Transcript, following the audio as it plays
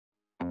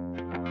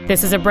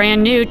This is a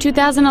brand new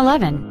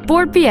 2011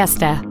 Ford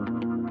Fiesta.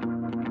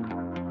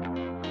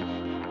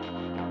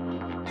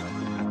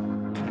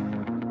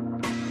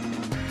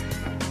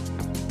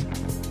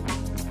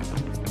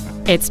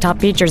 Its top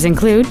features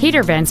include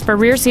heater vents for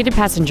rear-seated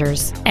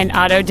passengers, an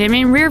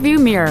auto-dimming rear-view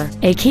mirror,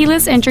 a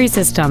keyless entry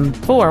system,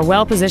 4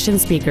 well-positioned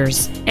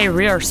speakers, a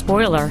rear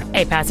spoiler,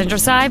 a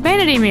passenger-side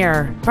vanity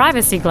mirror,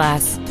 privacy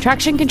glass,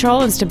 traction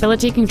control and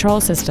stability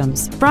control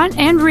systems, front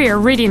and rear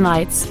reading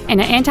lights,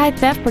 and an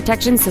anti-theft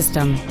protection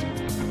system.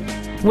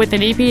 With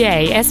an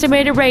EPA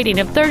estimated rating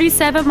of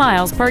 37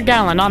 miles per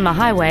gallon on the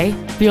highway,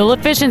 fuel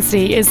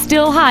efficiency is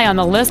still high on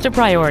the list of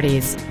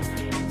priorities.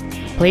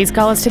 Please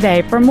call us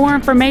today for more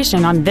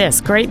information on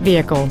this great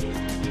vehicle.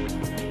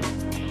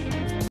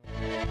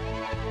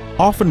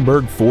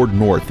 Auffenberg Ford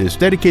North is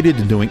dedicated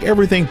to doing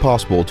everything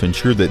possible to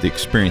ensure that the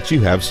experience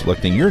you have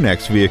selecting your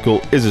next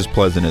vehicle is as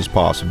pleasant as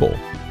possible.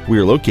 We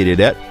are located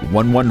at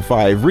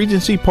 115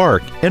 Regency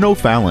Park in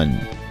O'Fallon.